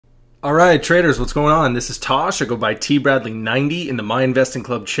All right, traders, what's going on? This is Tosh. I go by TBradley90 in the My Investing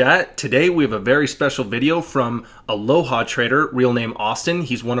Club chat. Today we have a very special video from AlohaTrader, real name Austin.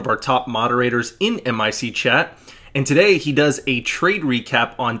 He's one of our top moderators in MIC chat. And today he does a trade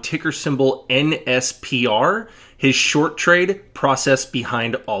recap on ticker symbol NSPR, his short trade process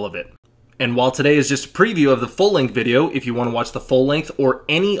behind all of it. And while today is just a preview of the full-length video, if you want to watch the full length or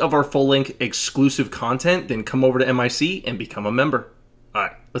any of our full-length exclusive content, then come over to MIC and become a member. All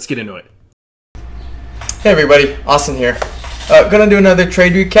right, let's get into it. Hey everybody, Austin here. Gonna do another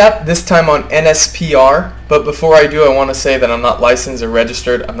trade recap, this time on NSPR. But before I do, I want to say that I'm not licensed or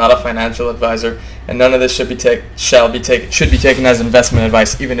registered. I'm not a financial advisor, and none of this should be taken as investment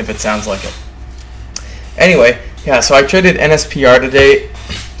advice, even if it sounds like it. Anyway, yeah. So I traded NSPR today.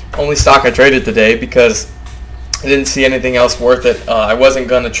 Only stock I traded today because I didn't see anything else worth it. I wasn't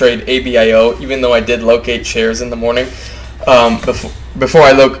gonna trade ABIO, even though I did locate shares in the morning.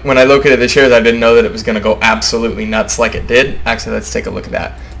 When I located the shares, I didn't know that it was going to go absolutely nuts like it did. Actually, let's take a look at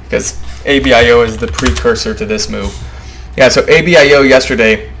that because ABIO is the precursor to this move. Yeah, so ABIO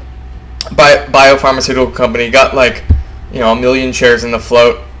yesterday, biopharmaceutical company, got like, a million shares in the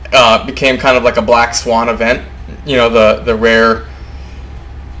float. Became kind of like a black swan event. The rare,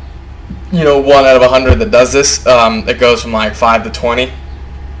 1 out of 100 that does this. It goes from like 5 to 20,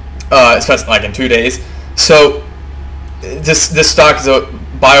 especially like in 2 days. So this stock is a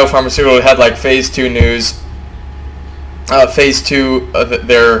biopharmaceutical. It had like phase 2 news. Phase 2 of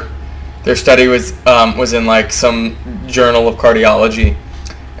their study was in like some journal of cardiology.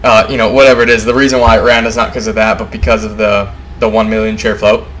 Whatever it is. The reason why it ran is not because of that, but because of the 1 million share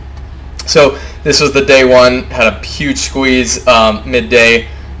float. So this was the day one. Had a huge squeeze midday.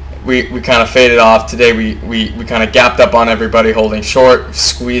 We kind of faded off. Today we kind of gapped up on everybody holding short,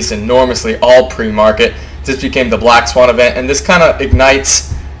 squeezed enormously all pre-market. This became the black swan event, and this kind of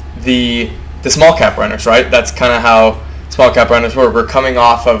ignites the small cap runners, right? That's kind of how small cap runners work. We're coming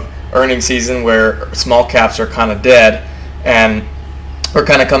off of earnings season where small caps are kind of dead, and we're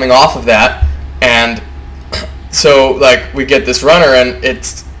kind of coming off of that, and so like we get this runner, and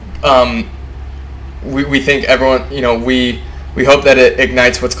it's we think everyone, we hope that it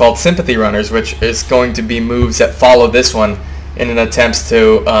ignites what's called sympathy runners, which is going to be moves that follow this one in an attempt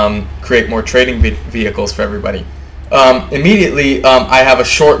to create more trading vehicles for everybody. Immediately, I have a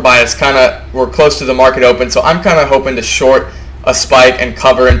short bias. We're close to the market open, so I'm kind of hoping to short a spike and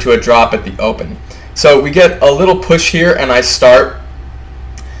cover into a drop at the open. So we get a little push here, and I start.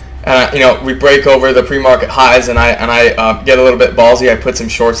 We break over the pre-market highs, and I get a little bit ballsy. I put some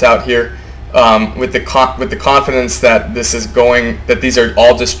shorts out here with the confidence that these are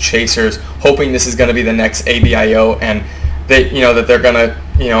all just chasers, hoping this is going to be the next ABIO, and that they're gonna,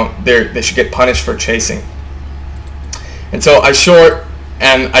 they should get punished for chasing. And so I short,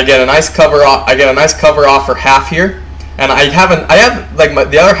 and I get a nice cover off. I get a nice cover off for half here, and I have like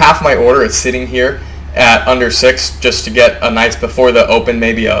the other half of my order is sitting here at under 6 just to get a nice before the open,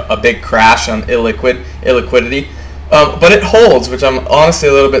 maybe a big crash on illiquidity. But it holds, which I'm honestly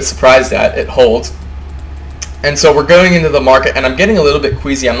a little bit surprised at. It holds. And so we're going into the market, and I'm getting a little bit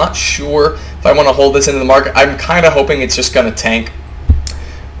queasy. I'm not sure if I want to hold this into the market. I'm kind of hoping it's just going to tank.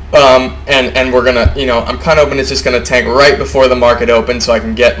 And we're going to, I'm kind of hoping it's just going to tank right before the market opens so I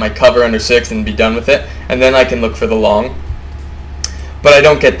can get my cover under 6 and be done with it. And then I can look for the long. But I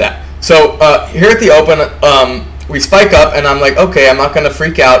don't get that. So here at the open, we spike up, and I'm like, okay, I'm not going to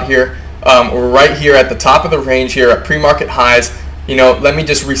freak out here. We're right here at the top of the range here at pre-market highs. Let me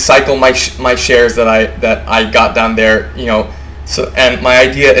just recycle my shares that I got down there. So, and my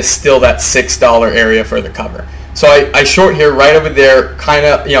idea is still that $6 area for the cover. So I short here right over there. Kind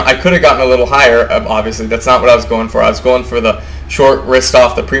of, I could have gotten a little higher. Obviously, that's not what I was going for. I was going for the short wrist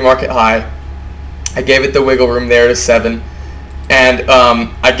off the pre-market high. I gave it the wiggle room there to 7, and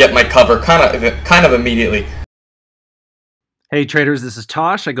I get my cover kind of immediately. Hey traders, this is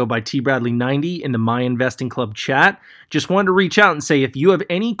Tosh. I go by TBradley90 in the My Investing Club chat. Just wanted to reach out and say if you have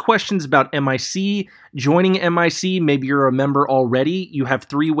any questions about MIC, joining MIC, maybe you're a member already, you have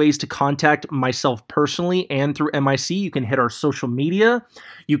 3 ways to contact myself personally and through MIC. You can hit our social media,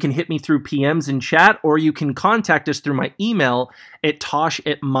 you can hit me through PMs in chat, or you can contact us through my email at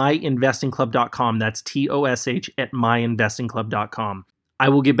tosh@myinvestingclub.com. That's TOSH at myinvestingclub.com. I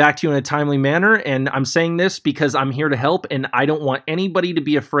will get back to you in a timely manner, and I'm saying this because I'm here to help, and I don't want anybody to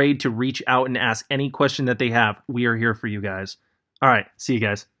be afraid to reach out and ask any question that they have. We are here for you guys. All right, see you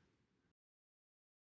guys.